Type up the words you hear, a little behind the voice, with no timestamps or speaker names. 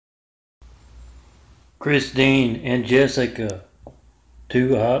Christine and Jessica,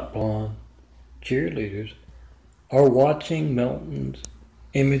 two hot blonde cheerleaders, are watching Melton's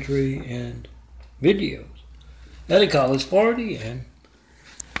imagery and videos at a college party, and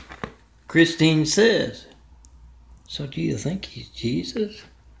Christine says, "So do you think he's Jesus?"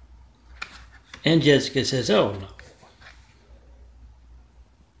 And Jessica says, "Oh no.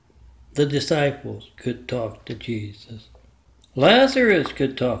 The disciples could talk to Jesus. Lazarus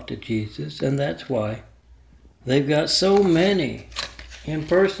could talk to Jesus, and that's why they've got so many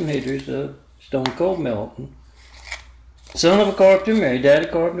impersonators of Stone Cold Melton. Son of a carpenter, married. Daddy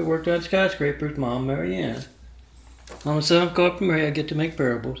carpenter, worked on skyscrapers. Mom, Mary Ann. I'm a son of a carpenter, Mary. I get to make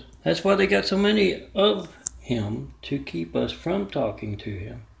parables. That's why they got so many of him, to keep us from talking to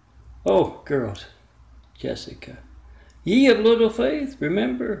him. Oh, girls, Jessica, ye of little faith,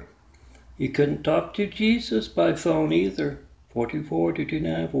 remember, you couldn't talk to Jesus by phone either.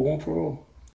 424-229-4140.